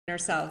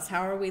ourselves?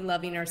 How are we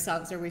loving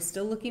ourselves? Are we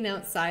still looking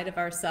outside of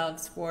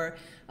ourselves for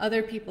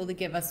other people to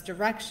give us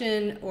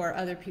direction or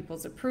other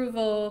people's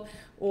approval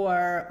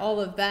or all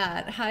of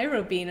that? Hi,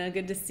 Robina,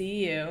 good to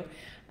see you.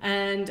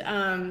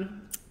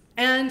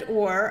 And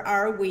or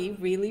are we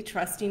really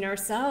trusting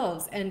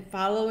ourselves and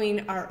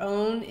following our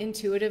own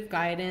intuitive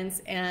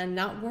guidance and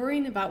not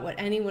worrying about what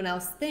anyone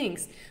else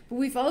thinks? But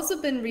we've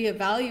also been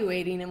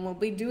reevaluating, and we'll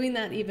be doing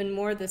that even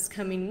more this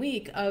coming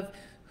week, of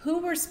who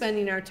we're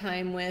spending our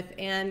time with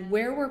and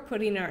where we're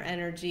putting our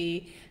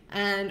energy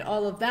and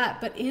all of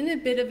that, but in a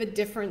bit of a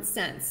different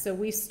sense. So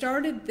we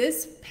started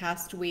this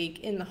past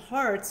week in the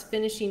hearts,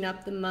 finishing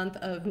up the month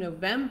of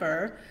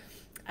November,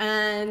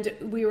 and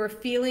we were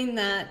feeling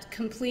that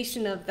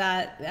completion of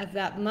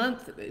that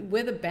month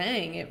with a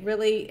bang. It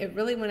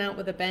really went out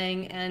with a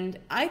bang, and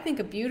I think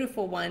a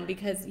beautiful one,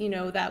 because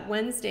that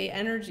Wednesday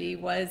energy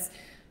was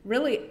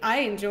really, I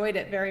enjoyed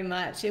it very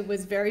much. It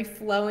was very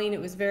flowing. It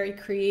was very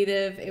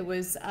creative. It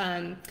was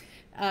a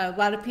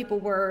lot of people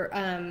were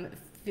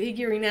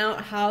figuring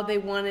out how they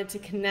wanted to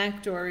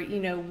connect, or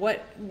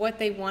what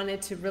they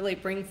wanted to really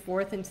bring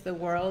forth into the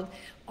world.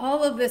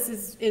 All of this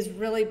is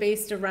really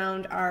based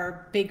around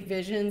our big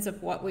visions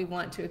of what we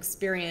want to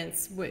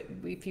experience.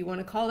 If you want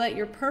to call that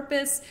your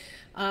purpose,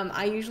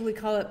 I usually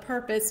call it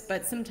purpose,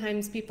 but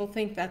sometimes people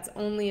think that's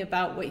only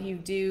about what you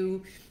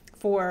do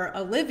for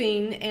a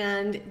living,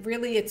 and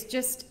really it's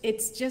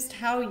just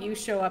how you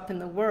show up in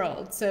the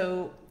world.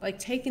 So like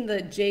taking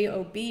the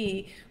job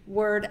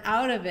word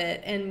out of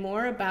it and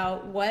more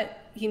about what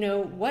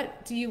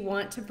do you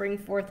want to bring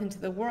forth into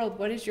the world?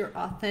 What is your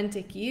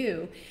authentic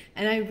you?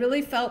 And I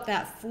really felt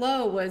that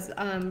flow was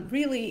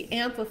really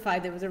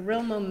amplified. There was a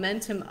real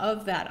momentum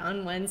of that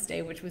on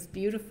Wednesday, which was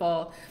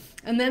beautiful.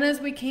 And then as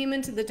we came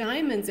into the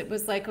diamonds, it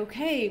was like,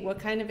 okay, what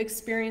kind of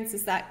experience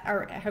is that,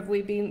 or have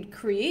we been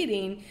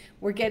creating?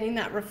 We're getting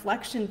that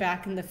reflection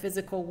back in the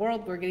physical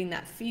world. We're getting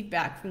that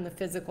feedback from the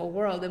physical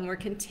world, and we're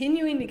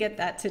continuing to get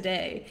that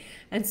today.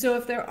 And so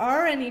if there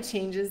are any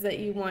changes that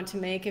you want to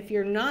make, if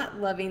you're not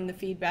loving the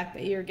feedback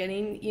that you're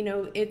getting,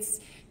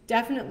 it's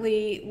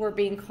definitely, we're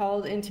being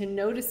called into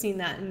noticing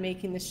that and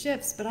making the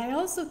shifts. But I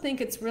also think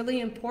it's really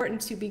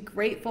important to be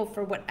grateful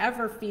for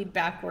whatever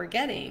feedback we're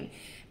getting,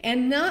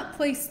 and not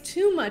place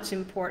too much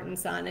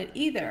importance on it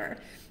either.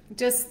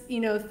 Just,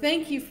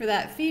 thank you for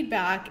that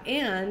feedback,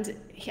 and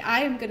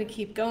I am going to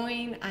keep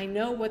going. I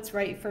know what's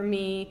right for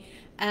me.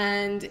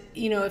 And,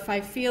 if I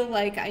feel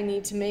like I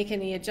need to make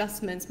any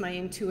adjustments, my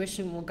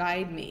intuition will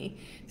guide me.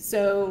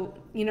 So,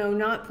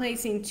 not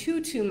placing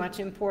too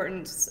much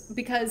importance,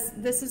 because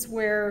this is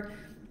where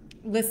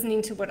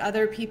listening to what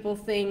other people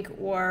think,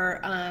 or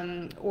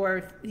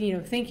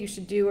think you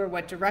should do, or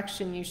what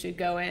direction you should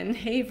go in.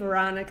 Hey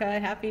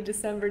Veronica, happy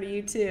December to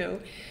you too.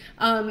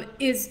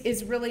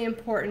 Is really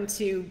important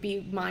to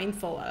be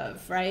mindful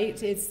of,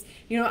 right? It's,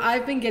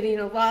 I've been getting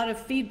a lot of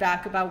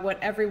feedback about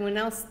what everyone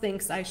else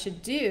thinks I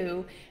should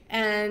do,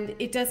 and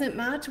it doesn't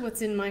match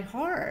what's in my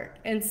heart.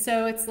 And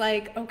so it's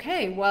like,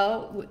 okay,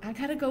 well, I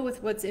gotta go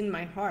with what's in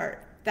my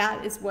heart.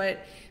 That is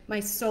what my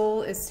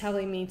soul is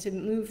telling me to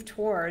move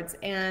towards.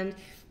 And,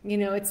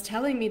 it's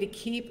telling me to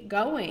keep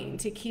going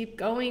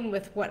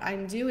with what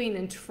I'm doing,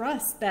 and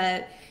trust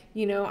that,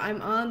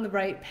 I'm on the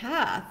right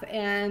path.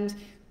 And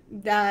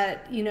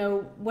that,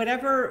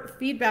 whatever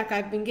feedback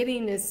I've been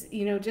getting is,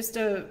 just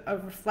a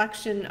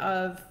reflection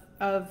of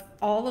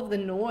all of the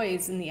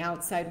noise in the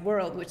outside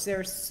world, which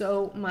there's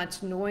so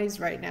much noise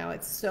right now.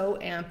 It's so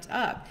amped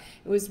up.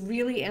 It was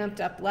really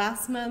amped up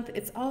last month.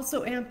 It's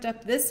also amped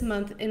up this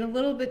month in a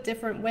little bit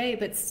different way,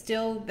 but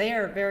still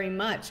there very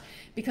much,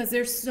 because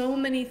there's so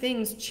many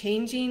things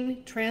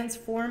changing,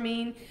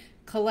 transforming,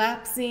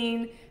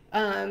 collapsing,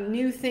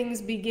 new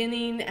things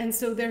beginning. And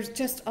so there's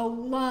just a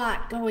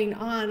lot going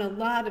on, a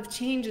lot of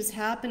changes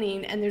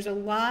happening, and there's a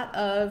lot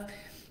of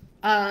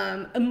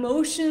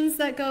emotions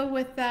that go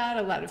with that,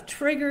 a lot of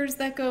triggers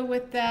that go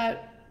with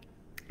that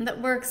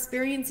we're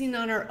experiencing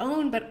on our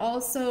own, but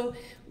also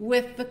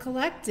with the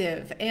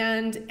collective.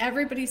 And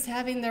everybody's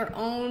having their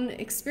own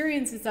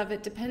experiences of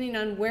it, depending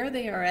on where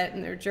they are at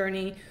in their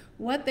journey,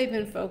 what they've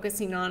been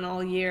focusing on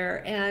all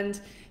year,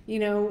 and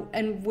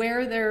and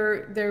where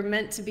they're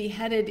meant to be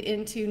headed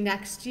into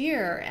next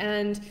year.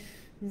 And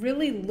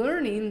really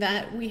learning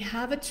that we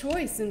have a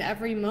choice in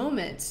every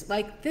moment.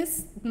 Like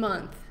this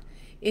month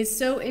is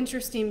so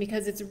interesting,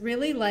 because it's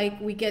really like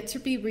we get to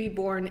be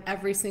reborn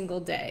every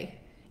single day.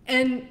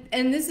 And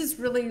this is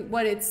really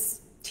what it's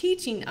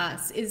teaching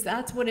us, is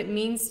that's what it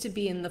means to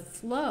be in the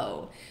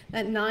flow.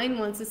 That 9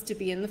 wants us to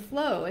be in the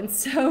flow. And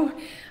so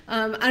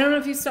I don't know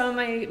if you saw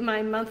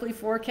my monthly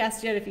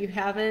forecast yet. If you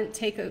haven't,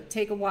 take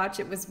a watch.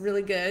 It was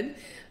really good.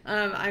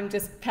 I'm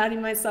just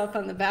patting myself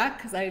on the back,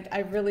 because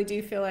I really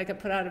do feel like I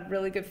put out a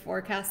really good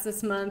forecast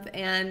this month.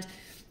 And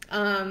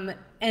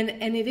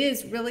it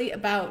is really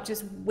about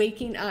just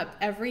waking up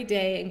every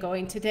day and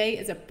going, today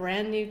is a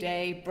brand new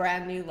day,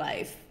 brand new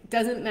life.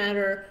 Doesn't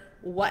matter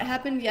what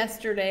happened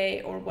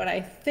yesterday, or what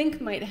I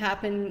think might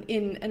happen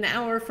in an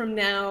hour from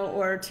now,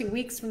 or 2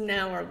 weeks from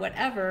now, or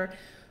whatever.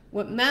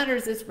 What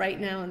matters is right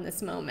now in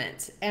this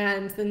moment.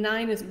 And the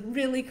 9 is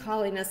really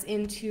calling us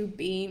into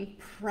being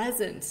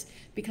present,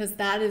 because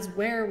that is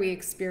where we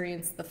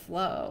experience the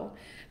flow.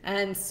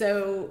 And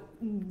so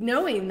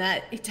knowing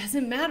that it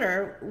doesn't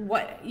matter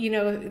what,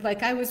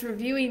 like I was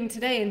reviewing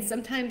today, and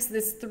sometimes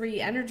this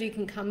 3 energy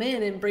can come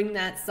in and bring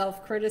that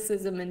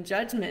self-criticism and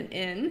judgment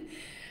in.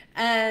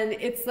 And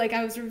it's like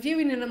I was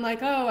reviewing and I'm like,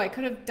 oh, I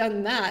could have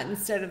done that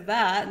instead of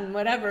that and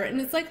whatever.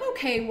 And it's like,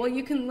 okay, well,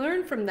 you can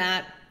learn from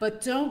that,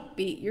 but don't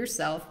beat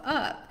yourself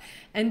up.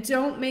 And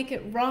don't make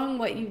it wrong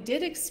what you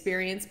did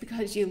experience,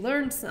 because you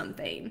learned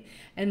something.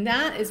 And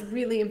that is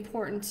really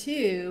important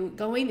too,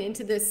 going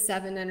into this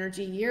 7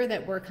 energy year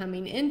that we're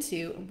coming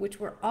into, which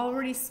we're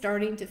already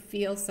starting to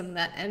feel some of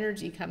that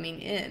energy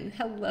coming in.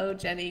 Hello,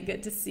 Jenny,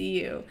 good to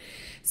see you.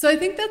 So I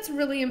think that's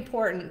really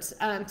important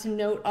to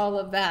note all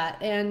of that.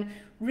 And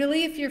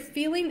really, if you're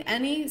feeling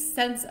any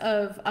sense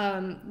of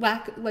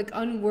like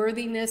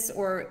unworthiness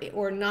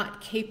or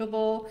not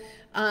capable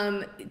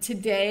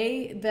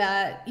today,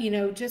 that,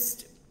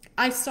 just,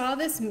 I saw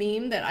this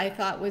meme that I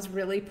thought was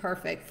really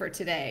perfect for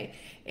today.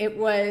 It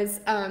was,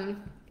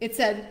 it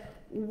said,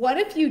 what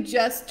if you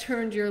just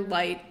turned your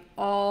light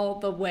all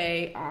the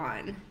way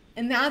on?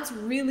 And that's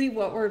really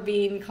what we're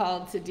being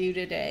called to do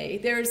today.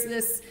 There's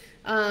this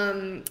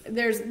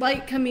there's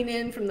light coming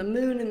in from the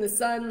moon and the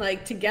sun,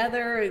 like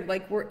together,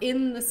 like we're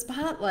in the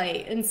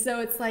spotlight. And so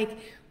it's like,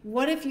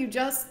 what if you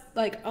just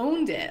like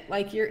owned it?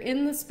 Like you're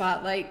in the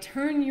spotlight,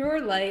 turn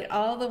your light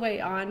all the way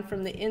on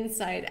from the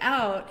inside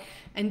out,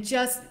 and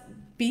just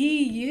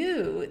be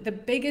you, the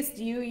biggest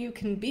you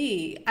can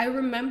be. I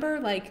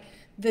remember like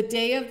the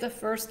day of the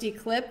first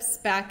eclipse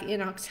back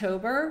in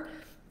October,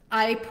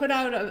 I put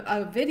out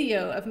a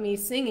video of me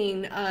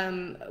singing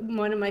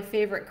one of my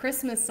favorite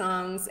Christmas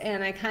songs,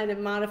 and I kind of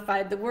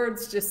modified the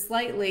words just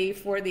slightly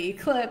for the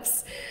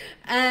eclipse.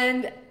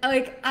 And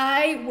like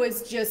I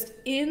was just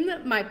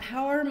in my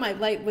power, my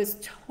light was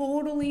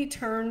totally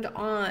turned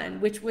on,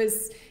 which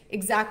was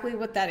exactly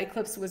what that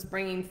eclipse was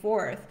bringing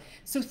forth.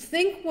 So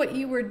think what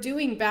you were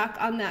doing back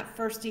on that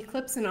first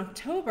eclipse in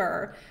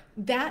October.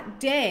 That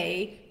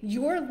day,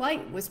 your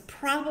light was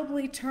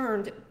probably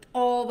turned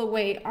all the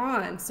way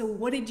on. So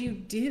what did you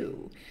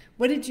do?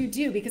 What did you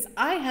do? Because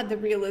I had the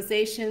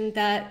realization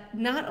that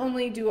not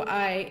only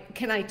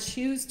can I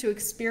choose to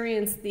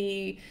experience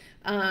the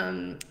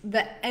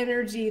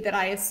energy that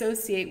I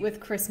associate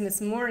with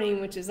Christmas morning,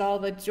 which is all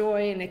the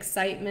joy and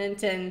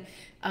excitement and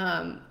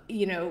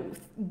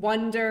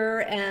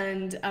wonder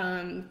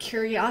and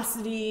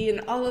curiosity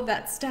and all of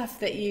that stuff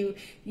that you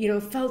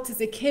felt as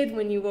a kid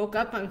when you woke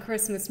up on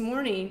Christmas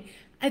morning.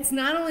 It's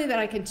not only that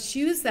I can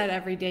choose that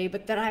every day,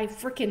 but that I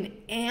freaking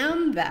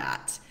am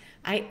that.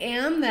 I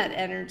am that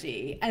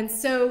energy. And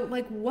so,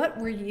 like, what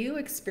were you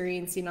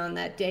experiencing on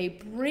that day?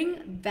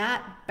 Bring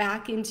that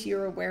back into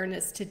your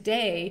awareness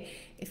today.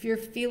 If you're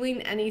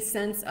feeling any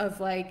sense of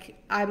like,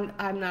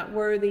 I'm not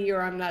worthy,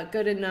 or I'm not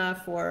good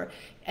enough, or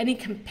any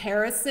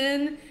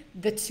comparison,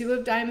 the 2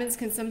 of diamonds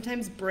can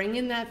sometimes bring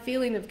in that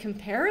feeling of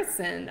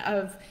comparison,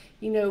 of,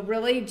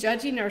 really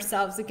judging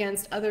ourselves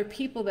against other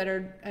people that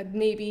are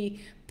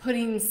maybe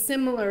putting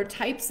similar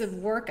types of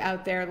work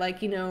out there.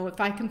 Like,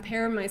 if I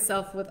compare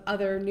myself with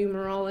other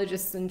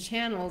numerologists and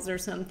channels or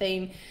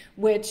something,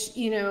 which,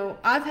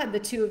 I've had the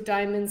 2 of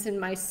diamonds in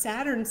my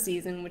Saturn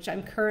season, which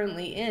I'm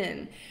currently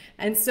in.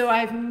 And so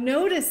I've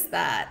noticed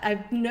that.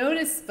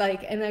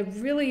 And I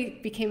really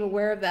became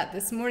aware of that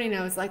this morning.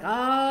 I was like,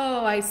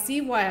 oh, I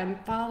see why I'm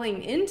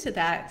falling into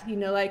that.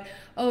 Like,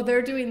 oh,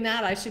 they're doing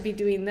that, I should be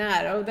doing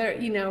that. Oh,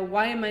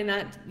 why am I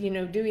not,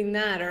 doing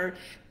that? Or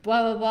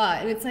blah, blah, blah.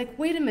 And it's like,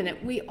 wait a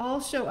minute, we all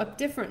show up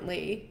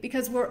differently,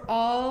 because we're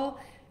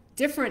all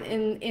different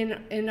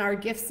in our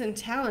gifts and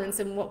talents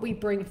and what we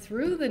bring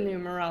through the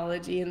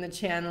numerology and the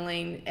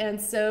channeling.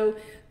 And so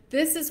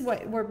this is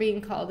what we're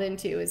being called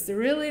into, is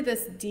really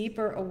this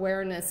deeper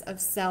awareness of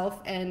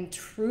self and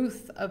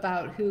truth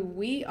about who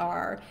we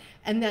are,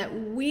 and that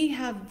we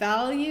have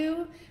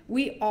value.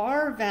 We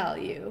are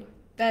value.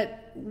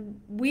 That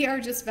we are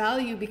just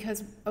value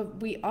because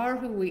we are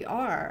who we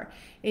are.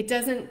 It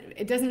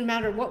doesn't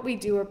matter what we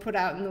do or put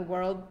out in the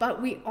world,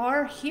 but we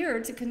are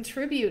here to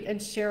contribute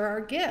and share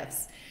our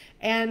gifts.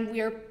 And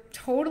we are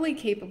totally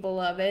capable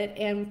of it,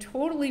 and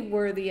totally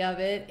worthy of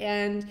it,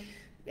 and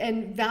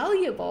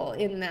valuable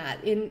in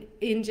that,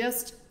 in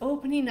just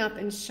opening up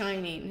and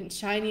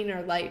shining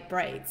our light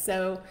bright.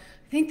 So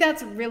I think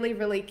that's really,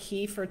 really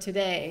key for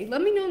today.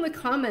 Let me know in the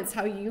comments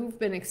how you've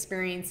been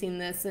experiencing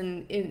this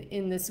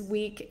in this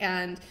week,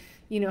 and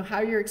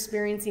how you're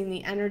experiencing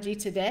the energy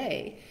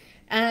today.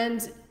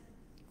 And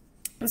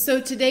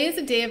so today is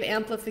a day of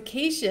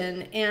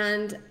amplification,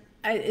 and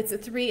it's a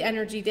 3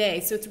 energy day,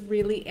 so it's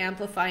really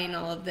amplifying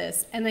all of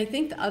this. And I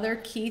think the other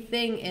key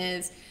thing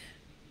is,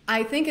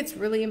 I think it's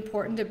really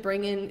important to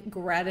bring in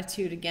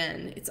gratitude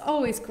again.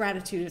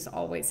 Gratitude is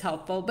always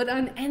helpful, but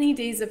on any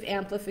days of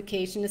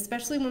amplification,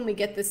 especially when we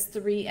get this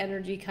 3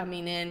 energy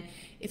coming in,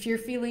 if you're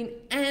feeling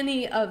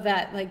any of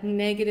that like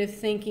negative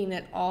thinking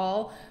at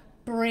all,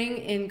 bring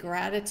in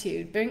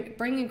gratitude.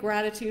 Bring in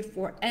gratitude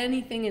for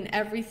anything and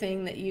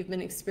everything that you've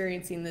been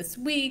experiencing this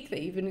week,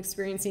 that you've been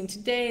experiencing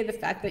today, the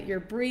fact that you're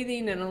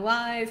breathing and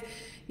alive,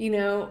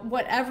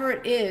 whatever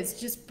it is,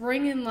 just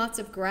bring in lots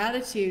of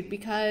gratitude,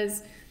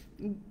 because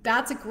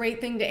that's a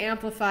great thing to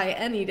amplify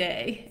any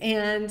day.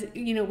 And,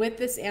 with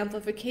this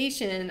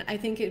amplification, I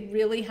think it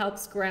really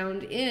helps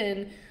ground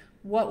in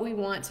what we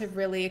want to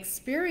really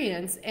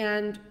experience.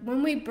 And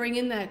when we bring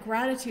in that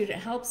gratitude, it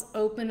helps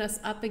open us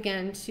up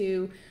again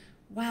to,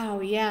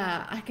 wow,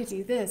 yeah, I could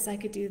do this, I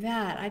could do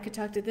that, I could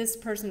talk to this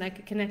person, I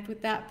could connect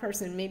with that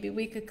person, maybe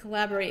we could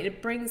collaborate.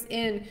 It brings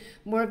in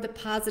more of the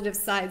positive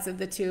sides of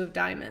the Two of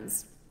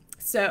Diamonds.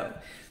 So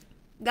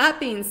that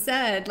being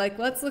said,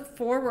 let's look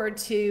forward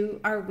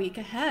to our week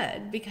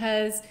ahead,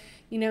 because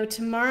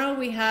tomorrow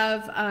we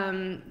have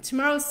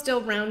tomorrow's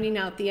still rounding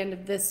out the end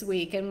of this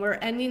week, and we're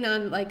ending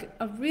on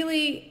a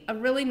really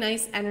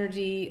nice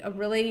energy,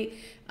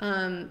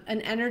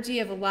 an energy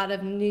of a lot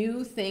of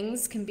new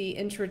things can be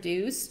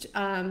introduced.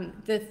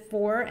 The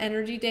 4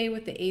 energy day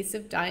with the Ace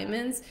of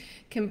Diamonds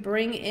can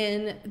bring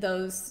in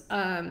those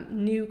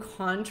new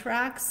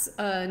contracts,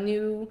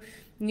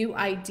 new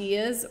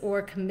ideas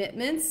or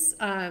commitments,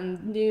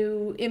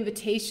 new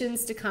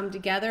invitations to come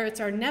together. It's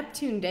our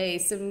Neptune day.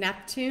 So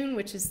Neptune,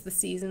 which is the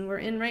season we're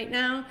in right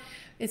now,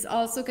 is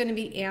also going to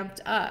be amped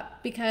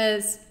up,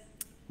 because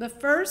the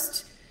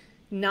first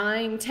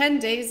 9-10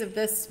 days of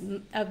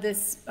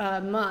this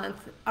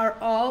month are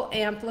all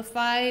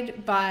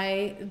amplified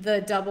by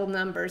the double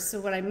numbers. So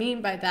what I mean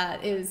by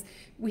that is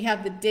we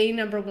have the day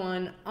number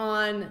 1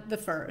 on the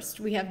 1st,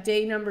 we have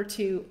day number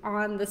 2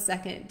 on the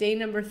 2nd, day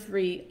number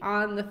 3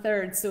 on the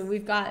 3rd. So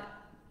we've got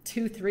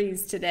 2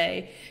 3s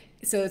today.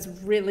 So it's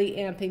really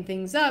amping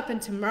things up. And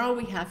tomorrow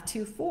we have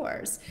 2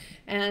 4s.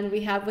 And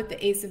we have with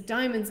the Ace of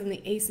Diamonds, and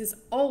the aces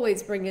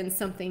always bring in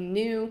something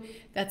new.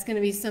 That's going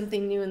to be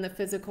something new in the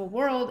physical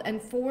world.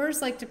 And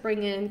 4s like to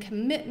bring in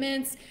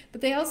commitments, but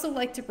they also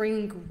like to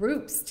bring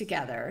groups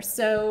together.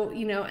 So,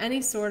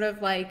 any sort of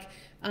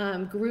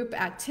group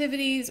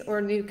activities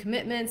or new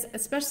commitments,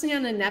 especially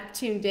on a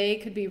Neptune day,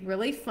 could be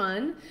really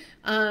fun.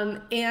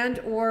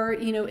 Or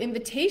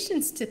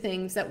invitations to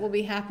things that will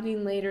be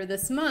happening later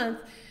this month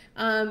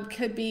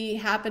could be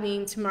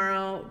happening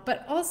tomorrow,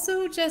 but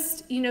also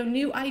just,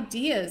 new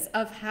ideas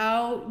of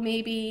how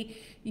maybe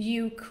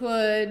you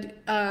could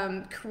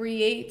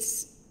create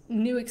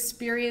new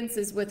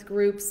experiences with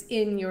groups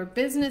in your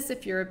business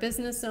if you're a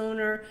business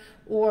owner,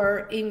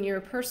 or in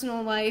your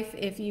personal life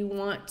if you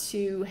want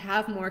to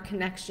have more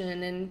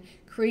connection and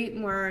create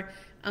more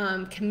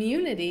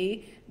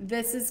community.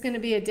 This is going to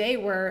be a day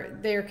where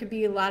there could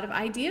be a lot of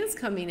ideas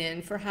coming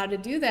in for how to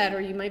do that,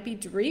 or you might be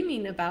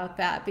dreaming about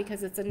that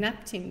because it's a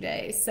Neptune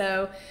day.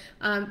 So,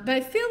 but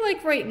I feel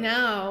like right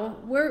now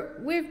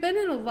we've been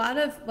in a lot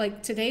of,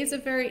 today's a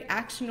very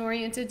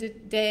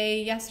action-oriented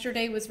day.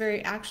 Yesterday was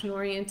very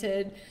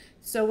action-oriented.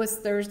 So was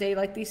Thursday.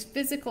 These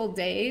physical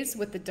days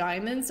with the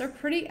diamonds are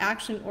pretty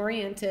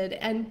action-oriented.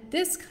 And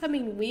this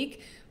coming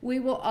week, we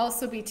will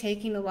also be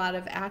taking a lot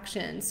of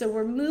action. So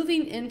we're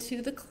moving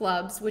into the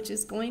clubs, which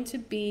is going to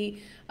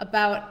be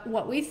about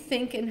what we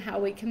think and how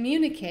we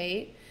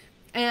communicate.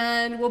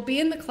 And we'll be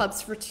in the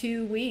clubs for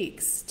 2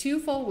 weeks, 2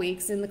 full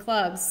weeks in the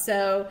clubs.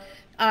 So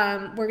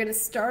we're going to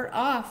start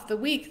off the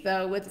week,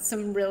 though, with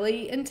some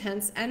really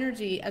intense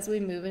energy as we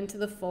move into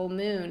the full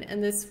moon.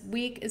 And this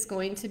week is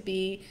going to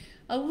be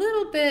a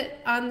little bit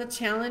on the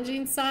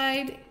challenging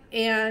side,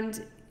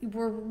 and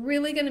we're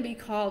really going to be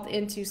called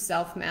into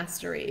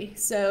self-mastery.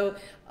 So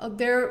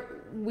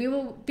we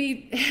will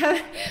be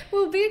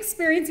we'll be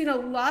experiencing a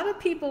lot of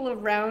people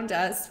around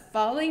us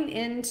falling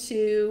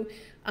into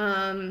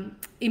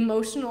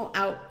emotional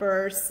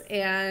outbursts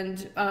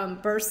and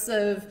bursts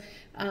of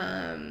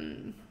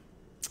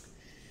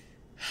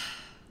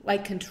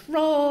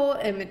control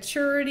and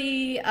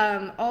maturity,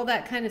 all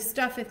that kind of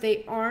stuff, if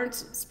they aren't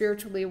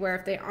spiritually aware,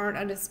 if they aren't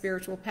on a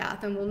spiritual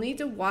path. And we'll need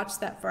to watch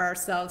that for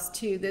ourselves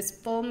too. This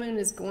full moon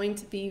is going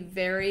to be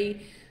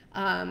very,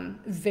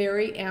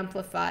 very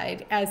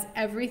amplified, as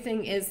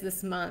everything is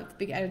this month.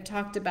 I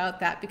talked about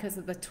that because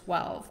of the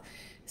 12.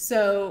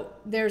 So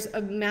there's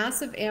a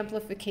massive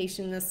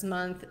amplification this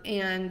month,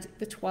 and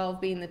the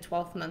 12 being the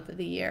 12th month of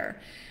the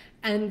year.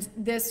 And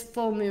this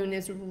full moon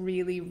is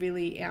really,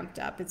 really amped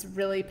up. It's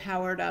really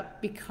powered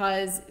up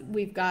because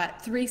we've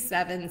got 3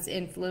 7s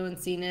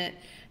influencing it,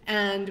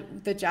 and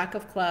the Jack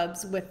of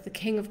Clubs with the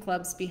King of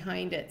Clubs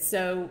behind it.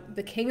 So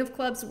the King of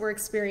Clubs we're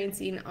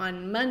experiencing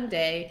on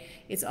Monday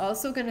is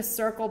also going to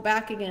circle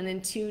back again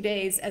in 2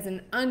 days as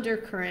an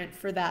undercurrent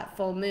for that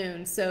full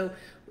moon. So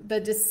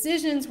the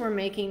decisions we're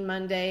making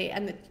Monday,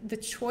 and the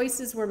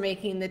choices we're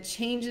making, the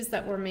changes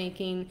that we're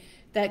making,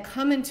 that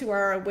come into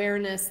our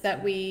awareness,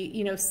 that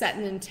we, set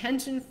an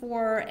intention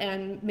for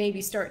and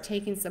maybe start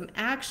taking some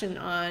action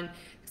on.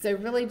 Because I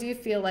really do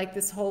feel like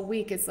this whole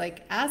week is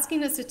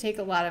asking us to take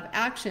a lot of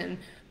action,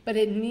 but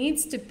it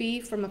needs to be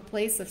from a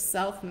place of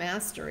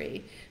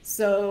self-mastery.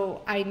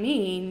 So, I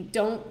mean,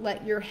 don't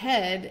let your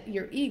head,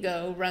 your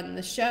ego, run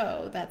the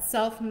show. That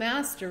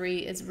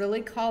self-mastery is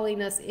really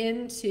calling us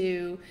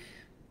into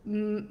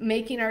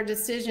making our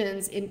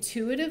decisions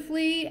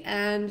intuitively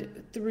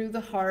and through the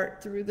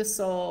heart, through the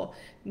soul,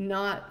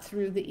 not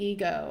through the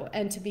ego.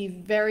 And to be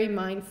very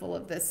mindful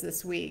of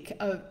this week,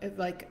 of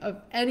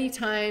any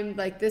time,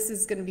 like this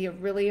is going to be a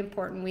really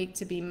important week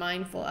to be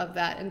mindful of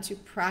that and to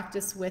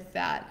practice with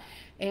that.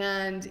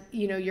 And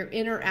your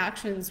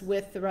interactions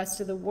with the rest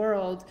of the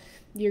world,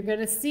 you're going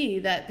to see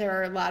that there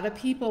are a lot of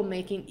people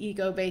making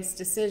ego-based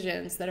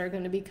decisions that are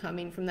going to be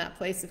coming from that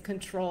place of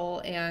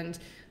control and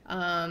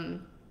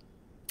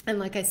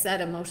like I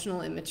said,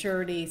 emotional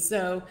immaturity.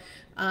 So,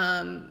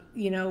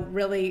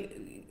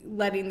 really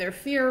letting their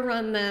fear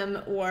run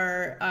them,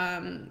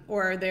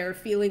 or their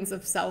feelings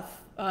of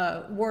self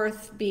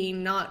worth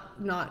being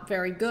not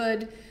very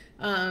good.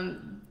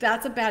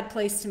 That's a bad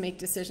place to make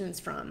decisions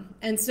from.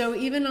 And so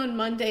even on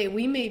Monday,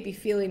 we may be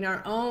feeling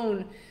our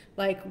own,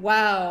 like,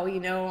 wow,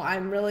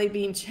 I'm really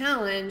being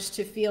challenged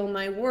to feel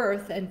my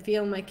worth and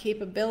feel my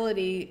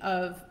capability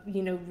of,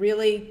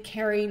 really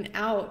carrying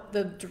out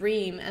the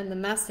dream and the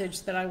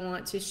message that I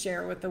want to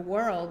share with the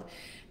world.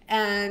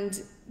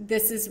 And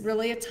this is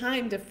really a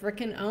time to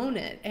frickin' own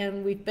it.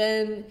 And we've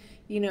been,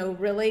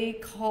 really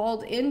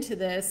called into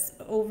this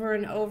over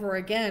and over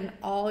again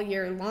all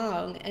year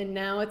long. And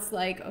now it's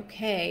like,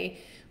 okay,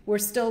 we're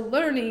still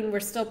learning, we're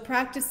still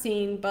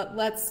practicing, but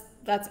let's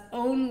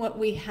own what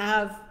we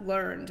have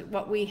learned,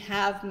 what we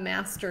have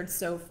mastered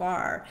so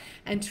far,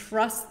 and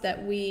trust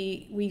that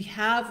we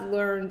have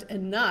learned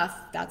enough.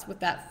 That's what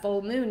that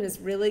full moon is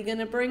really going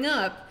to bring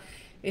up,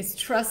 is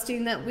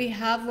trusting that we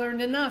have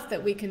learned enough,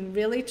 that we can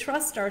really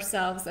trust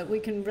ourselves, that we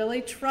can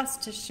really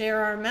trust to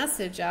share our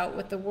message out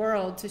with the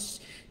world,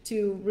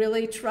 to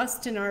really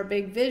trust in our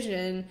big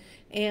vision.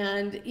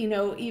 And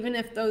even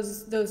if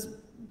those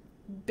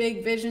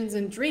big visions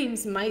and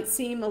dreams might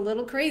seem a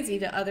little crazy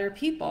to other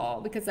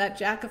people, because that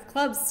Jack of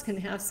Clubs can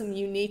have some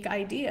unique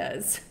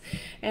ideas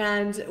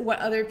and what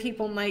other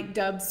people might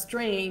dub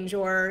strange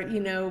or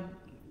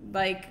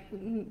like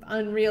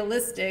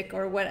unrealistic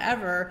or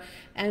whatever,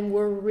 and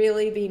we're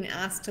really being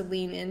asked to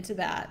lean into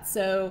that.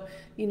 So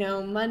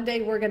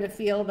Monday we're going to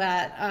feel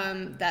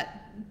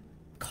that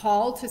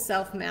call to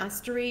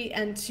self-mastery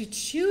and to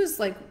choose,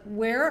 like,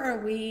 where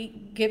are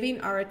we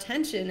giving our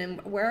attention and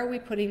where are we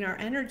putting our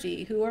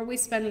energy? Who are we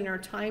spending our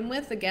time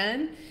with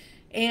again?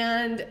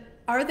 And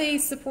are they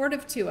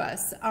supportive to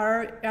us?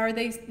 Are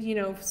they,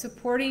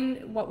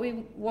 supporting what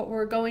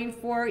we're going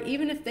for?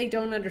 Even if they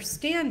don't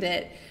understand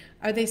it,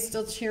 are they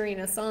still cheering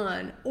us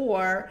on?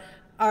 Or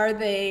are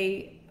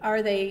they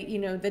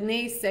the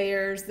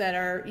naysayers that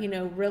are,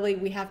 really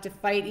we have to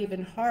fight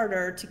even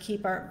harder to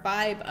keep our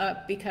vibe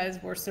up because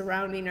we're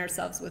surrounding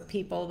ourselves with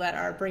people that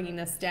are bringing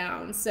us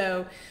down?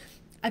 So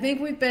I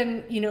think we've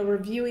been,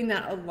 reviewing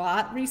that a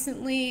lot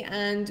recently,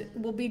 and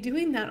we'll be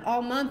doing that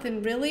all month,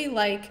 and really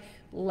like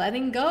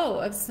letting go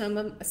of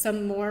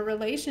some more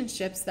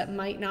relationships that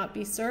might not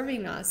be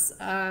serving us,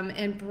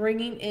 and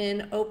bringing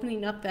in,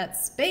 opening up that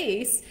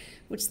space,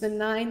 which the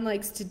 9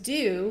 likes to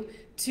do,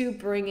 to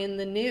bring in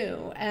the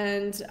new.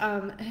 And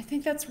I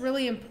think that's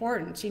really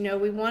important.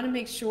 We want to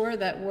make sure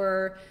that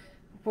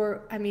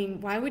I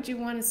mean, why would you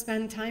want to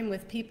spend time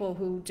with people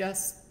who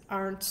just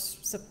aren't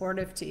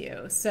supportive to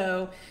you?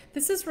 So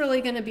this is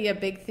really going to be a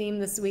big theme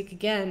this week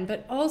again,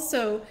 but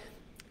also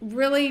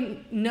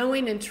really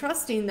knowing and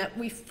trusting that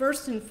we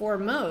first and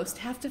foremost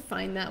have to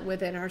find that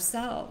within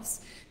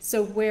ourselves.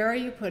 So where are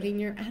you putting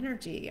your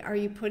energy? Are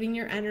you putting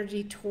your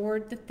energy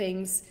toward the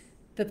things,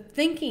 the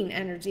thinking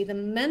energy, the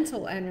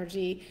mental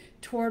energy,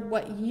 toward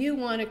what you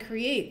want to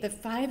create? The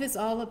 5 is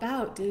all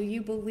about, do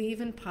you believe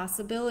in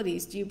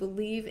possibilities? Do you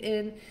believe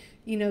in,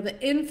 the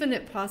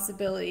infinite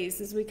possibilities?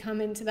 As we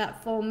come into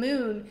that full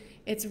moon,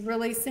 it's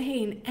really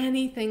saying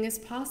anything is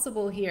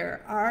possible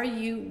here. Are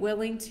you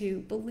willing to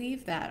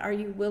believe that? Are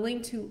you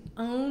willing to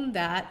own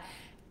that?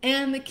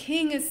 And the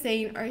king is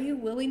saying, are you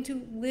willing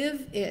to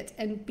live it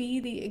and be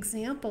the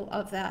example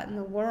of that in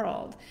the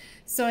world?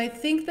 So I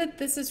think that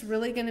this is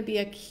really going to be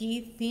a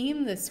key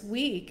theme this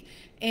week.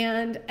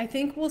 And I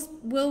think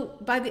we'll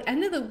by the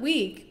end of the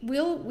week,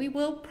 we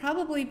will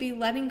probably be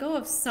letting go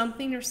of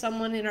something or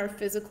someone in our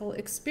physical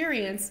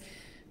experience,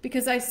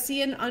 because I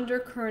see an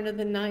undercurrent of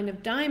the 9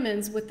 of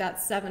diamonds with that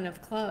 7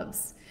 of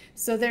clubs.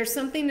 So there's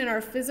something in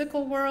our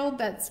physical world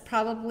that's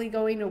probably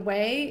going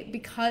away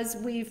because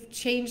we've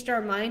changed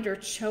our mind or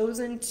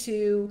chosen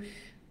to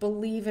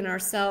believe in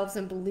ourselves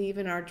and believe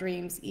in our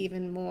dreams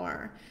even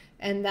more.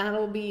 And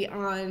that'll be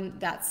on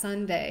that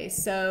Sunday.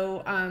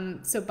 So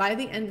by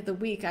the end of the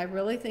week, I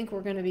really think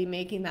we're going to be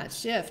making that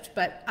shift.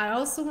 But I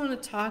also want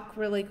to talk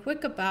really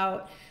quick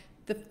about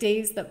the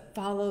days that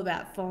follow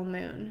that full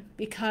moon,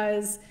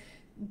 because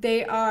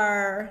they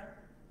are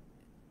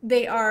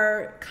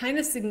kind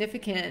of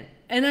significant.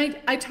 And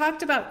I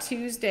talked about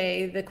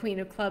Tuesday, the Queen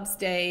of Clubs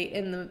day,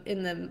 in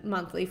the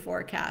monthly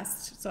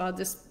forecast. So I'll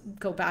just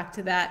go back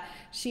to that.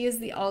 She is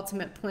the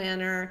ultimate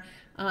planner.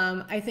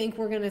 I think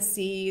we're going to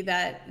see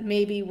that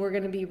maybe we're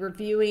going to be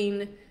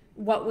reviewing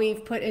what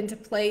we've put into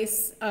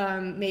place,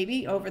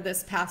 maybe over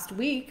this past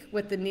week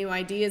with the new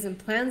ideas and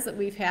plans that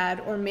we've had,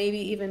 or maybe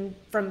even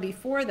from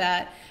before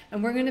that.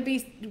 And we're going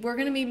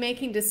to be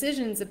making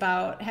decisions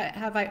about,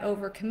 have I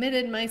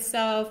overcommitted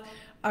myself?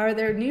 Are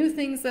there new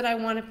things that I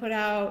want to put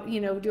out?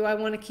 Do I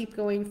want to keep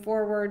going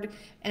forward,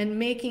 and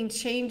making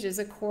changes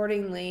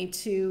accordingly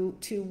to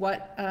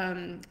what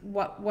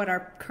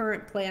our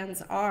current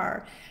plans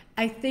are?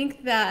 I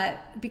think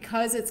that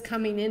because it's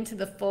coming into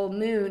the full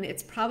moon,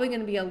 it's probably going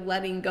to be a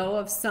letting go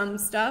of some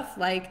stuff,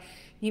 like,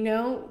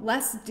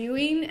 less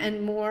doing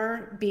and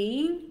more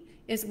being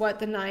is what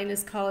the 9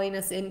 is calling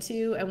us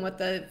into, and what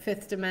the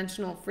 5th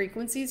dimensional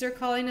frequencies are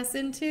calling us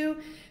into.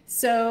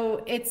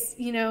 So it's,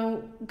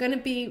 going to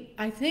be,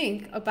 I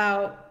think,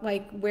 about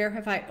like, where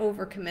have I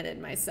overcommitted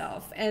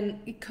myself? And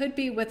it could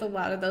be with a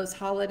lot of those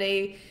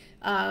holiday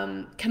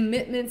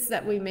commitments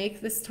that we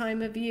make this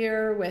time of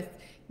year with,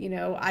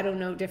 I don't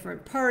know,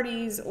 different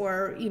parties,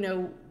 or,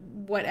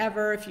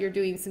 whatever, if you're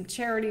doing some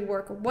charity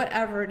work or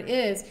whatever it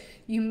is,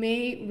 you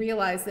may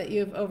realize that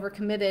you've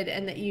overcommitted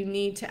and that you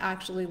need to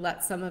actually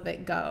let some of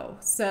it go.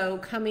 So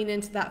coming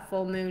into that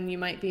full moon, you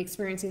might be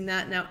experiencing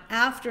that. Now,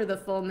 after the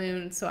full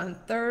moon, so on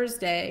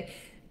Thursday,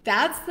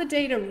 that's the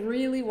day to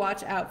really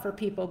watch out for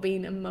people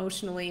being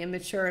emotionally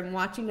immature, and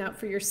watching out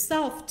for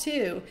yourself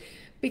too,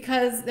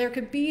 because there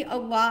could be a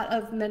lot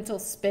of mental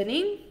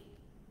spinning,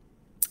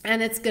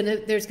 and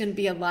there's gonna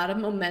be a lot of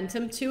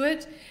momentum to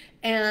it.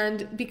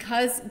 And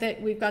because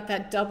that we've got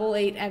that double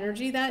 8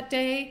 energy that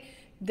day,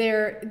 the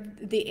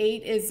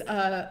 8 is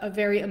a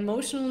very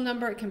emotional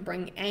number. It can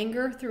bring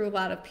anger through a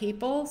lot of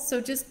people.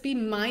 So just be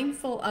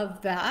mindful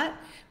of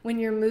that when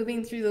you're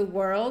moving through the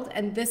world.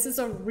 And this is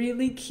a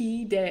really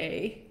key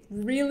day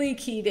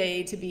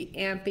to be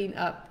amping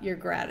up your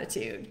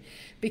gratitude,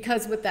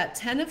 because with that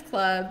 10 of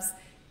clubs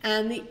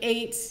and the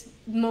 8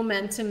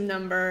 momentum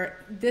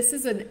number, this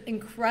is an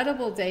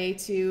incredible day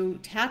to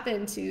tap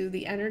into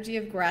the energy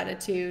of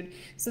gratitude,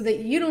 so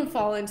that you don't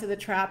fall into the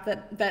trap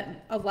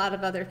that a lot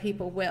of other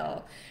people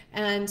will.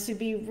 And to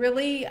be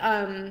really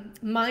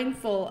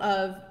mindful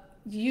of,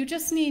 you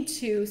just need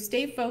to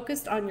stay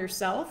focused on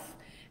yourself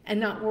and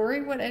not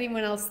worry what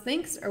anyone else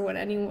thinks or what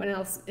anyone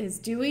else is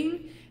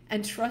doing,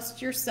 and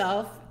trust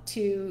yourself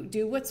to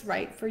do what's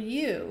right for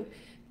you.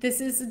 This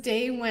is a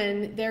day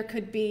when there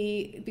could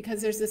be,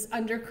 because there's this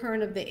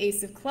undercurrent of the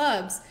Ace of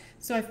Clubs,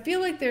 so I feel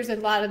like there's a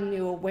lot of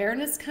new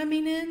awareness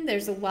coming in.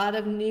 There's a lot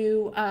of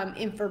new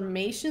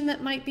information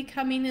that might be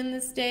coming in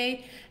this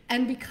day.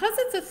 And because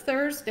it's a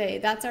Thursday,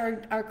 that's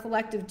our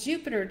collective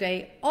Jupiter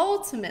day,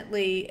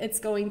 ultimately it's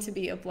going to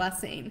be a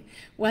blessing.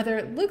 Whether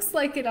it looks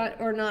like it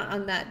or not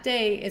on that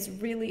day is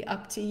really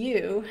up to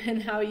you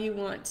and how you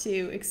want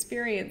to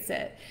experience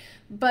it.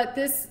 But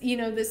this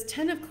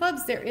 10 of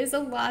clubs, there is a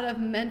lot of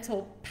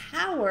mental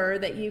power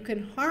that you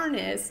can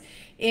harness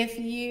if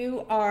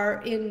you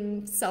are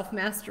in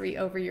self-mastery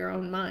over your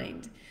own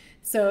mind.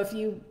 So if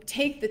you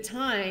take the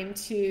time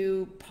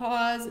to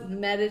pause,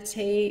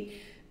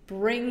 meditate,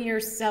 bring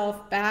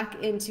yourself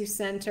back into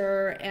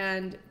center,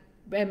 and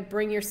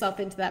bring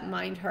yourself into that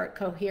mind-heart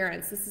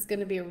coherence, this is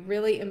going to be a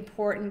really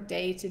important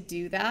day to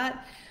do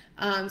that.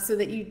 So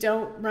that you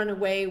don't run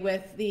away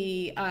with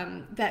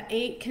that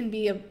 8 can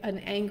be an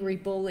angry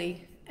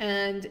bully,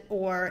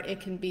 or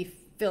it can be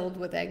filled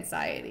with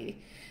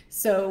anxiety.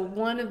 So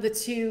one of the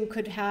two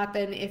could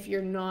happen if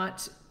you're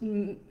not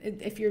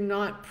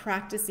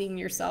practicing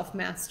your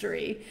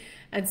self-mastery.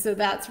 And so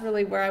that's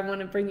really where I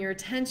want to bring your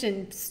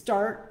attention.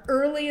 Start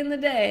early in the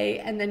day,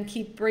 and then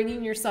keep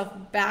bringing yourself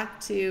back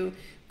to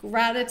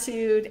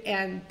gratitude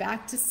and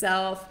back to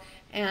self.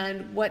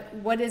 And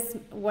what is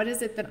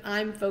it that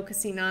I'm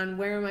focusing on?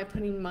 Where am I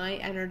putting my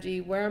energy?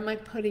 Where am I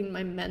putting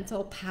my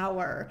mental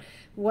power?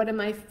 What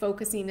am I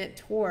focusing it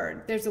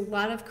toward? There's a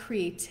lot of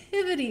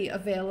creativity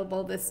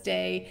available this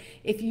day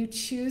if you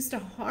choose to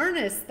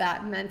harness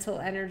that mental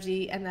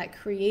energy and that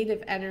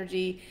creative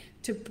energy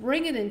to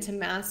bring it into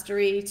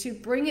mastery, to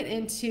bring it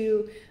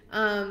into,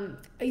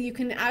 you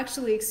can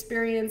actually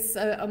experience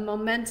a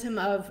momentum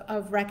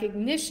of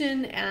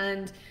recognition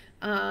and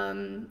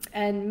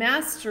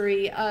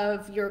mastery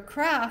of your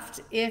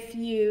craft if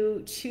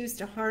you choose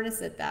to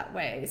harness it that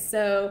way.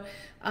 So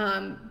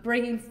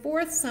bringing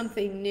forth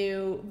something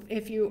new,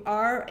 if you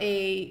are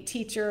a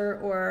teacher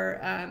or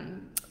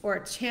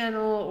a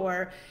channel,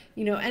 or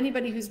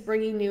anybody who's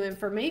bringing new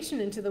information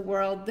into the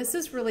world, this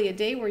is really a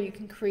day where you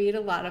can create a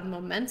lot of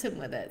momentum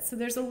with it. So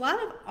there's a lot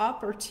of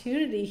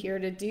opportunity here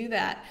to do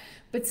that.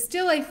 But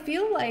still, I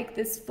feel like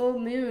this full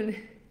moon,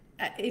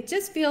 it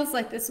just feels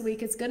like this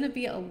week is going to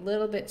be a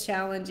little bit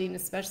challenging,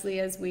 especially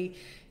as we,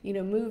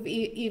 move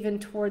even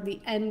toward the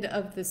end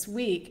of this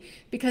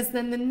week, because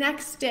then the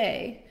next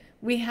day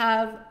we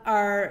have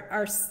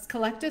our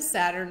collective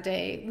Saturn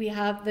day. We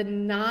have the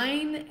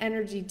 9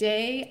 energy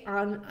day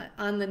on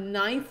the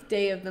 9th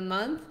day of the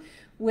month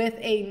with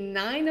a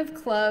 9 of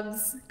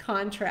clubs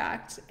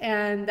contract,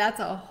 and that's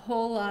a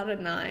whole lot of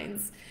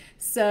 9s.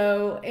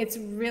 So it's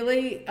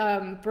really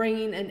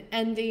bringing an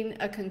ending,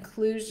 a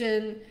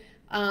conclusion,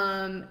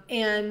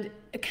 and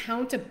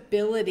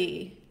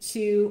accountability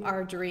to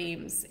our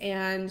dreams.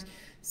 And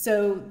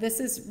so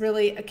this is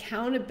really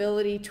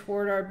accountability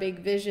toward our big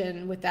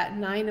vision, with that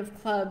Nine of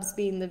Clubs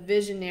being the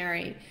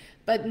visionary.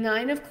 But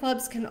Nine of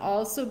Clubs can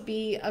also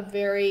be a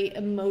very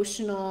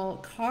emotional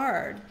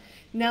card.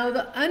 Now,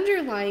 the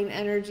underlying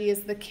energy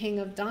is the King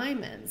of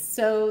Diamonds.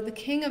 So the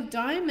King of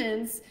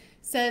Diamonds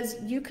says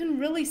you can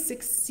really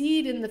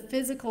succeed in the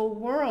physical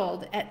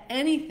world at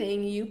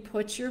anything you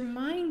put your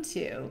mind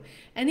to,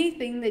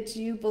 anything that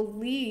you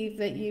believe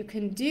that you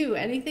can do,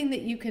 anything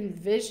that you can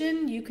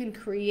vision, you can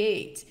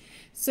create.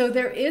 So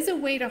there is a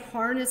way to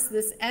harness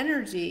this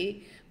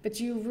energy, but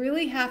you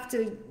really have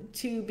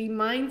to be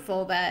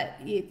mindful that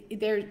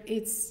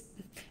it's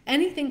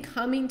anything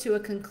coming to a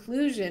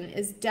conclusion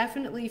is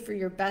definitely for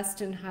your best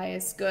and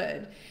highest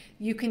good.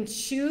 You can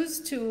choose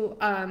to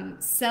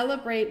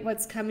celebrate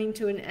what's coming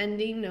to an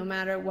ending, no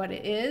matter what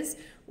it is,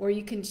 or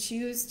you can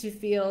choose to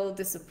feel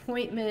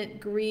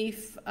disappointment,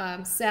 grief,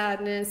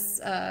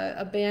 sadness,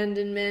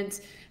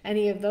 abandonment.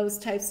 Any of those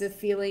types of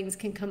feelings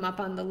can come up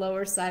on the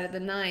lower side of the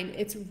nine.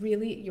 It's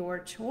really your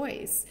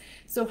choice.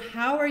 So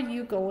how are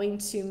you going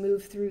to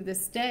move through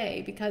this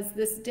day? Because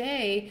this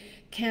day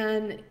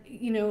can,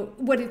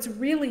 what it's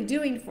really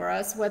doing for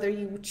us, whether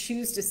you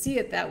choose to see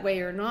it that way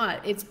or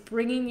not, it's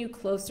bringing you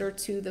closer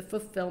to the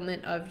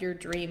fulfillment of your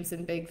dreams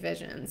and big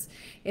visions.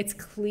 It's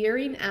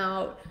clearing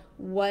out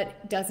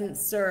what doesn't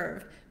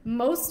serve,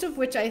 most of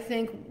which I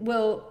think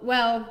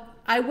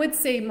I would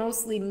say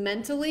mostly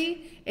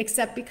mentally,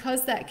 except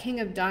because that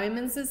King of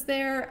Diamonds is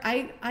there,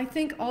 I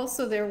think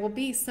also there will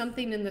be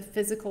something in the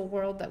physical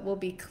world that will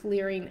be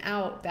clearing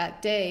out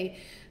that day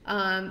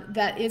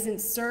that isn't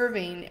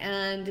serving.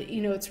 And,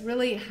 it's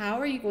really, how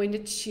are you going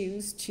to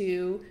choose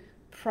to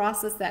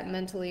process that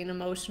mentally and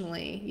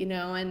emotionally,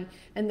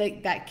 and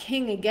that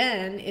king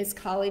again is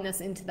calling us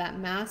into that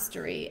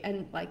mastery.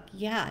 And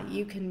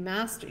you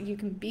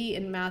can be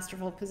in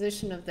masterful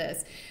position of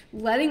this,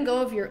 letting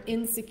go of your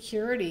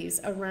insecurities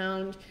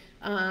around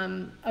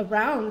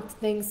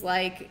things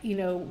like,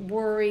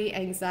 worry,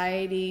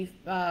 anxiety,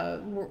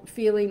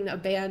 feeling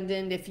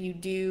abandoned if you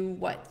do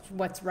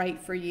what's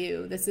right for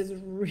you. This is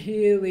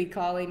really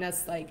calling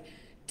us,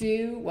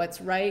 do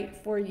what's right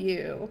for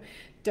you.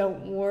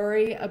 Don't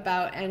worry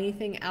about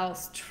anything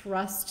else.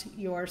 Trust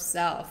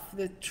yourself.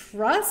 The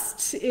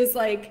trust is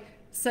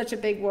such a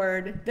big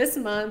word this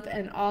month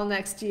and all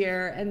next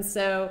year. And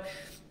so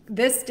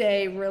this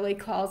day really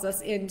calls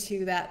us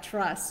into that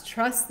trust.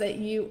 Trust that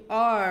you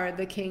are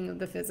the king of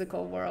the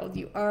physical world.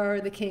 You are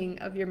the king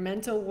of your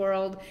mental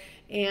world,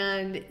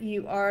 and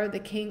you are the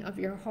king of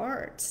your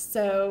heart.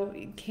 So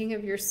king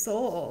of your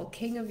soul,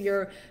 king of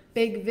your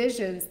big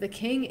visions. The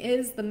king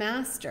is the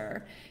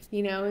master.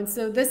 And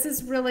so this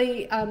is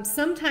really,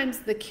 sometimes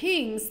the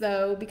kings,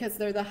 though, because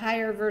they're the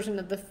higher version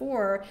of the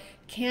four,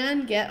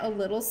 can get a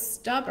little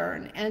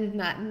stubborn. And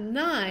that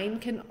nine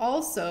can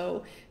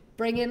also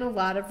bring in a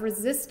lot of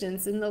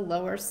resistance in the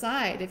lower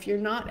side. If you're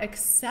not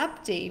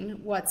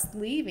accepting what's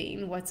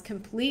leaving, what's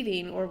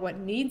completing, or what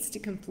needs to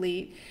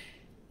complete,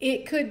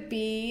 it could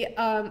be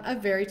a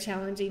very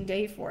challenging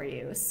day for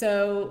you.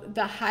 So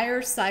the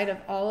higher side of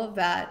all of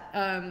that,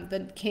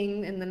 the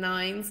king and the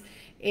nines,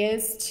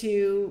 is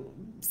to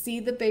see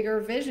the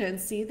bigger vision,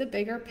 see the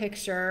bigger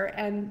picture,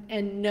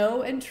 and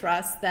know and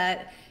trust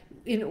that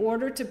in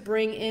order to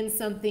bring in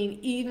something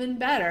even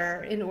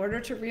better, in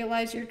order to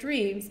realize your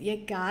dreams, you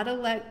gotta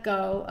let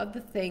go of the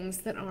things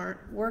that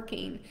aren't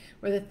working,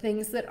 or the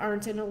things that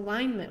aren't in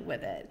alignment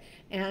with it,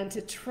 and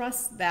to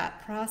trust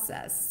that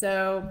process.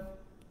 So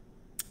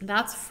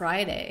that's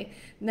Friday.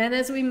 And then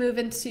as we move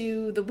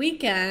into the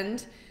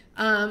weekend,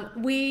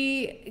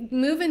 we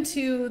move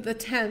into the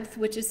 10th,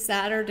 which is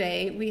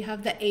Saturday. We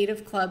have the 8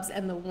 of clubs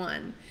and the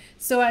 1.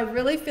 So I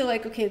really feel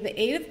like, okay, the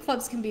 8 of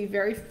clubs can be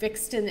very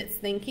fixed in its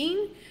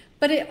thinking,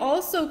 but it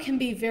also can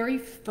be very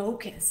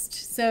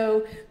focused.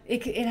 So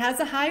it has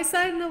a high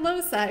side and a low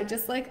side,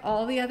 just like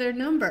all the other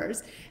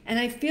numbers. And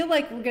I feel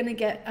like we're going to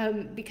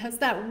get, because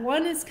that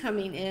 1 is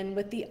coming in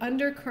with the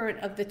undercurrent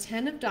of the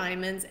 10 of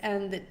diamonds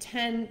and the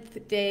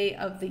 10th day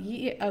of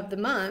the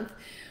month,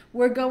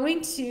 we're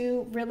going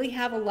to really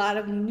have a lot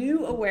of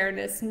new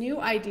awareness, new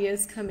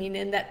ideas coming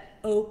in that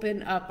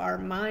open up our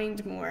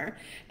mind more.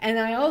 And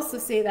I also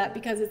say that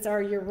because it's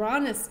our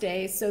Uranus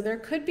day, so there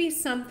could be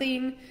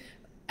something.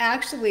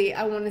 Actually,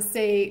 I want to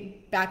say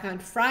back on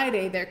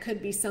Friday, there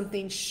could be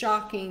something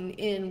shocking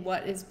in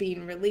what is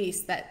being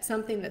released, that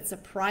something that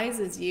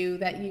surprises you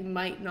that you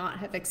might not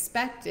have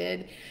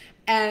expected.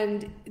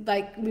 And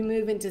we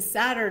move into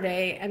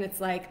Saturday and it's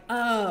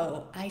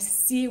oh, I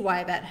see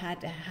why that had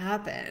to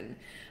happen.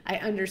 I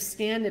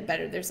understand it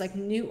better. There's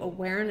new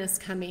awareness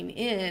coming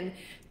in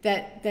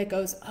that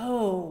goes,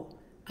 oh,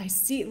 I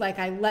see,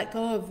 I let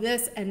go of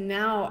this and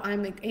now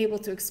I'm able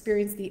to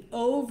experience the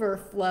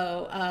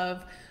overflow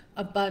of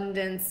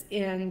abundance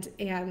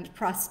and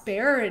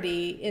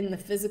prosperity in the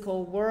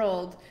physical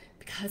world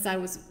because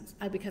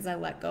I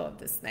let go of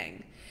this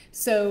thing.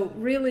 So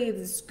really,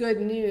 this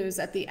good news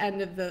at the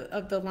end of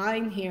the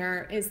line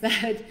here is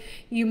that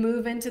you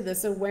move into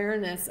this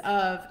awareness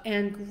of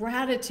and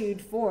gratitude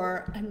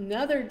for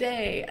another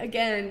day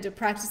again to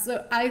practice.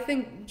 So I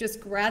think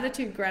just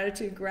gratitude,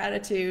 gratitude,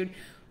 gratitude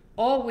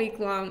all week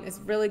long is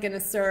really going to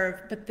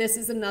serve. But this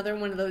is another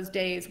one of those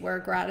days where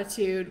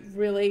gratitude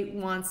really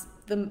wants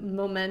the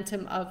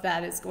momentum of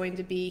that is going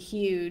to be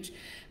huge,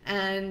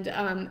 and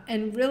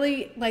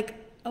really like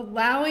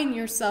allowing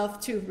yourself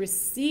to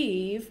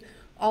receive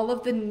all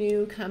of the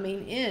new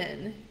coming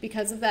in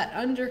because of that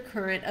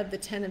undercurrent of the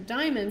 10 of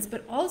diamonds,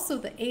 but also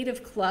the 8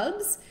 of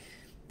clubs.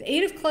 The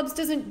 8 of clubs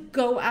doesn't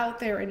go out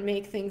there and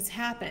make things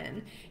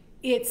happen.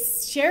 It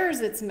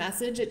shares its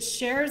message, it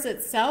shares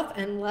itself,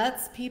 and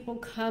lets people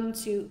come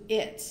to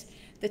it.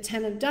 The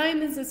 10 of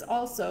diamonds is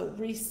also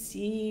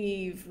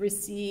receive,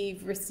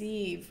 receive,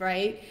 receive,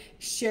 right?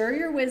 Share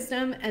your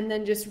wisdom and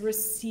then just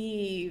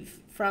receive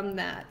from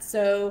that.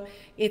 So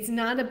it's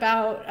not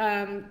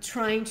about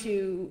trying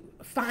to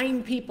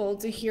find people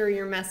to hear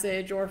your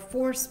message or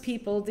force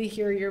people to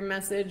hear your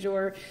message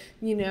or,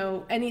 you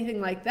know,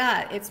 anything like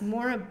that. It's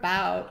more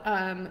about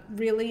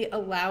really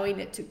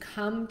allowing it to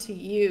come to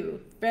you,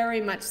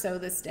 very much so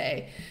this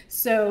day.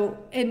 So,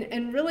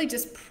 and really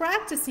just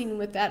practicing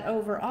with that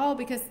overall,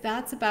 because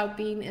that's about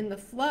being in the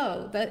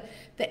flow. But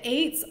the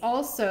 8s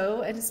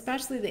also, and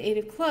especially the 8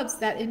 of clubs,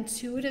 that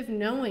intuitive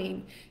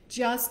knowing,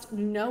 just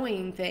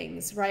knowing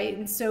things, right?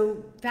 And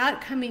so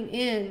that coming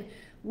in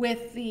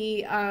with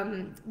the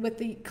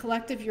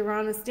collective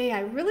Uranus day, I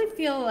really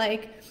feel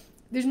like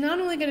there's not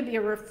only going to be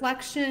a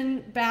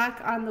reflection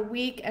back on the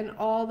week and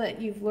all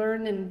that you've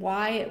learned and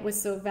why it was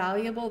so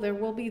valuable. There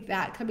will be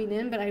that coming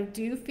in, but I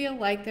do feel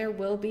like there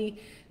will be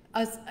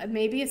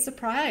maybe a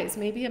surprise,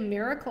 maybe a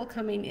miracle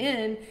coming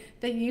in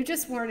that you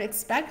just weren't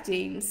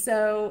expecting.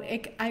 So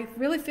I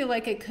really feel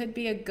like it could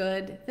be a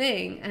good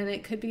thing, and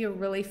it could be a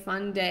really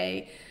fun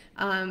day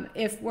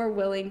if we're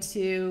willing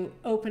to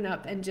open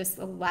up and just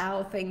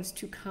allow things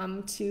to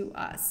come to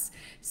us.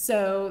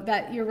 So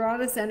that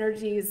Uranus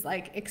energy is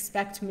like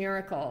expect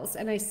miracles.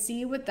 And I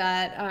see with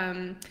that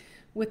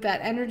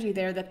energy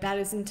there that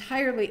is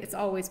entirely, it's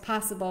always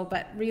possible,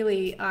 but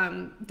really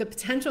the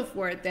potential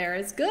for it there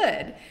is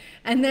good.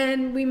 And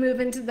then we move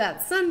into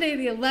that Sunday,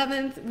 the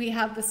 11th, we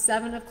have the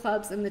 7 of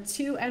clubs and the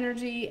 2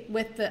 energy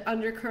with the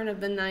undercurrent of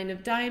the 9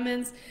 of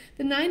diamonds.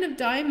 The 9 of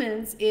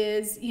diamonds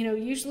is, you know,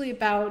 usually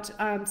about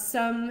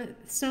some,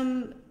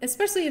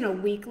 especially in a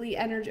weekly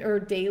energy or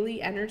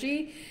daily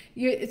energy,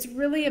 it's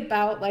really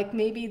about like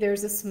maybe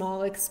there's a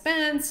small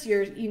expense,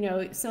 you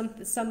know,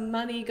 some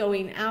money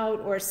going out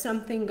or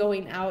something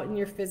going out in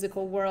your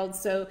physical world.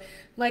 So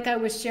like I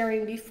was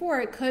sharing before,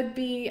 it could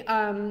be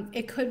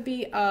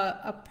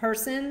a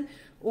person,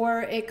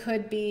 or it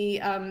could be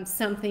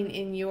something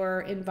in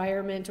your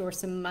environment or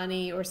some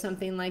money or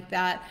something like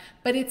that.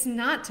 But it's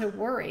not to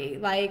worry.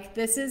 Like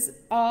this is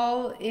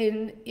all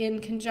in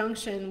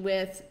conjunction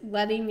with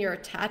letting your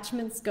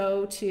attachments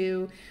go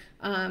to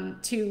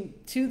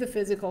the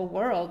physical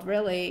world,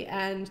 really,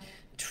 and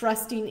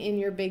trusting in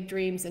your big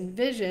dreams and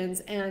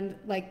visions. And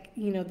like,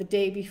 you know, the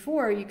day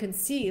before, you can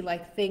see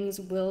like things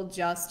will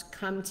just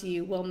come to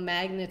you, will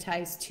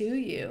magnetize to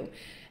you.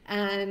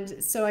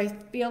 And so I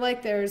feel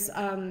like there's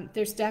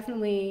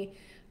definitely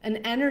an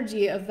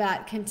energy of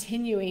that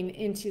continuing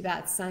into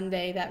that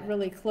Sunday that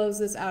really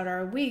closes out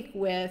our week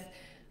with,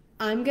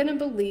 I'm going to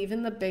believe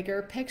in the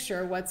bigger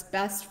picture. What's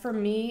best for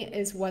me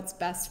is what's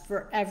best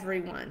for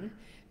everyone.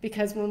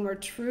 Because when we're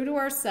true to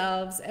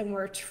ourselves and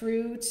we're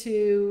true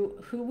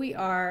to who we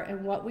are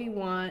and what we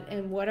want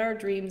and what our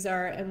dreams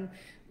are, and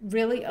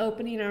really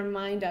opening our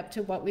mind up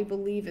to what we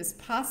believe is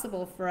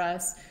possible for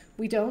us,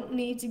 we don't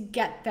need to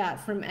get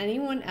that from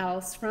anyone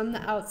else, from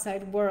the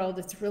outside world.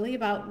 It's really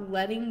about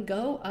letting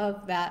go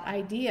of that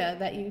idea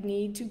that you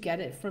need to get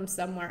it from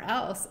somewhere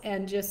else,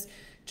 and just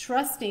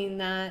trusting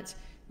that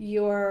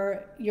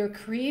you're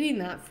creating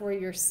that for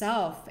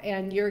yourself,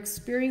 and you're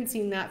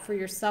experiencing that for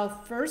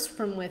yourself first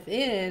from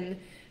within,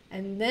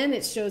 and then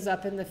it shows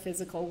up in the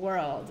physical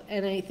world.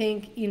 And I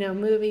think, you know,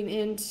 moving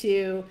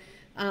into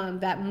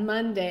that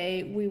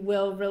Monday, we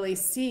will really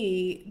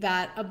see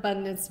that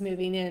abundance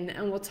moving in,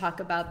 and we'll talk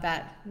about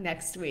that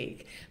next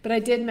week. But I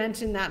did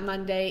mention that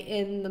Monday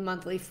in the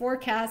monthly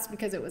forecast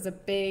because it was a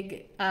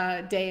big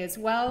day as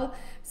well.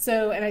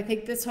 So, and I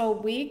think this whole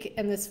week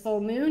and this full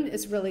moon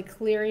is really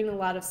clearing a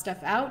lot of stuff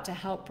out to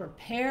help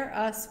prepare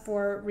us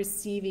for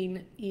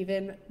receiving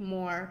even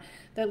more.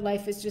 That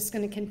life is just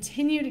going to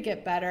continue to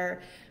get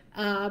better.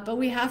 But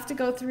we have to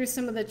go through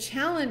some of the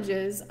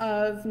challenges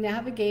of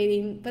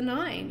navigating the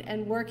 9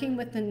 and working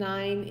with the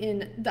 9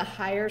 in the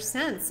higher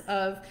sense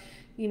of,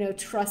 you know,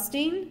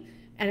 trusting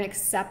and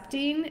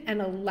accepting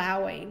and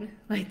allowing.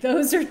 Like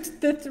those are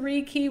the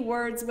 3 key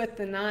words with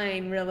the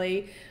 9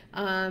 really,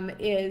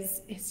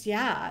 is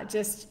yeah,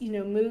 just, you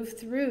know, move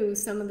through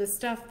some of the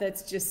stuff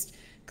that's just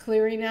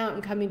clearing out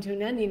and coming to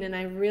an ending. And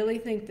I really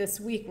think this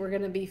week we're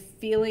going to be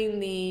feeling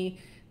the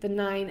the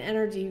 9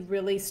 energy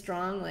really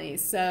strongly.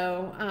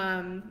 So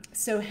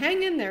so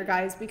hang in there,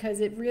 guys,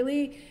 because it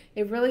really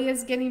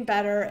is getting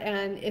better,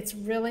 and it's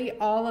really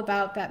all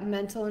about that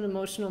mental and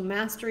emotional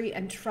mastery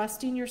and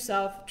trusting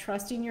yourself,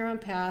 trusting your own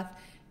path,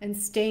 and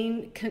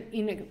staying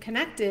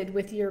connected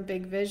with your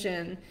big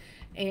vision,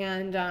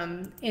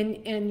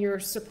 and your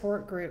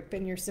support group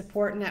and your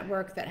support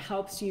network that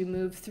helps you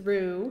move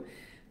through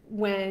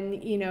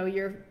when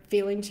you're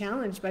feeling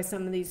challenged by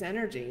some of these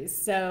energies.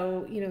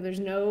 So there's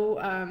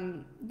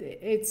no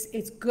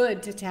it's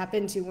good to tap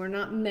into. We're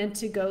not meant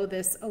to go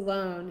this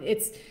alone.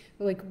 It's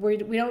like we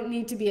don't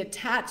need to be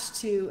attached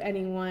to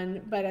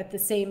anyone, but at the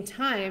same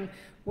time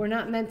we're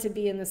not meant to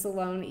be in this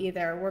alone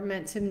either. We're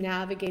meant to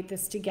navigate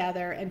this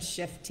together and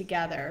shift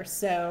together.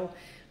 So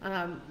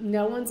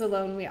no one's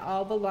alone. We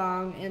all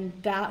belong, and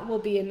that will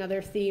be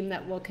another theme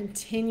that will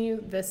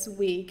continue this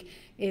week,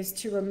 is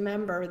to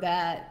remember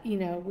that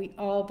we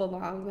all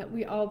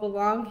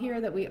belong,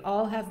 here, that we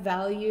all have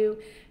value,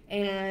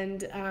 and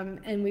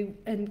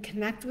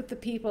connect with the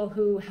people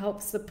who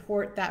help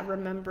support that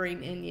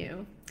remembering in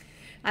you.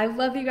 I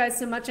love you guys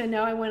so much. I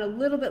know I went a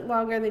little bit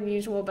longer than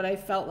usual, but I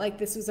felt like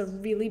this was a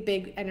really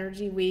big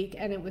energy week,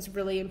 and it was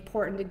really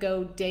important to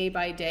go day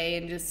by day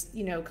and just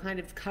kind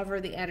of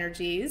cover the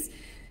energies.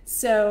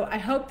 So I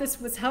hope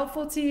this was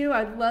helpful to you.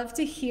 I'd love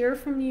to hear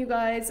from you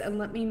guys, and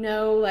let me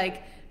know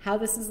like how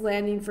this is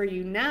landing for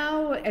you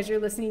now as you're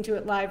listening to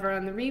it live or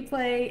on the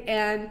replay.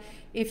 And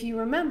if you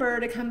remember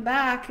to come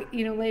back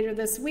later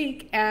this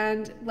week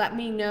and let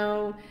me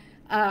know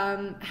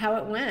how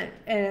it went,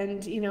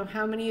 and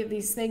how many of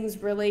these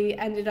things really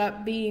ended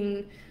up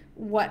being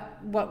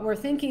what we're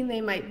thinking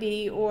they might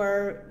be,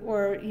 or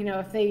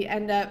if they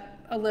end up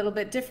a little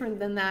bit different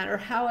than that, or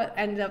how it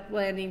ended up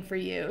landing for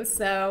you.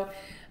 So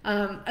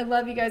I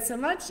love you guys so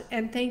much,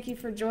 and thank you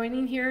for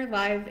joining here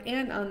live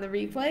and on the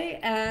replay,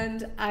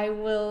 and I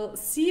will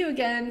see you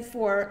again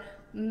for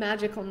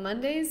Magical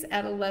Mondays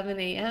at 11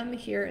 a.m.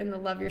 here in the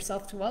Love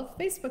Yourself to Wealth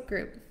Facebook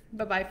group.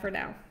 Bye-bye for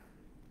now.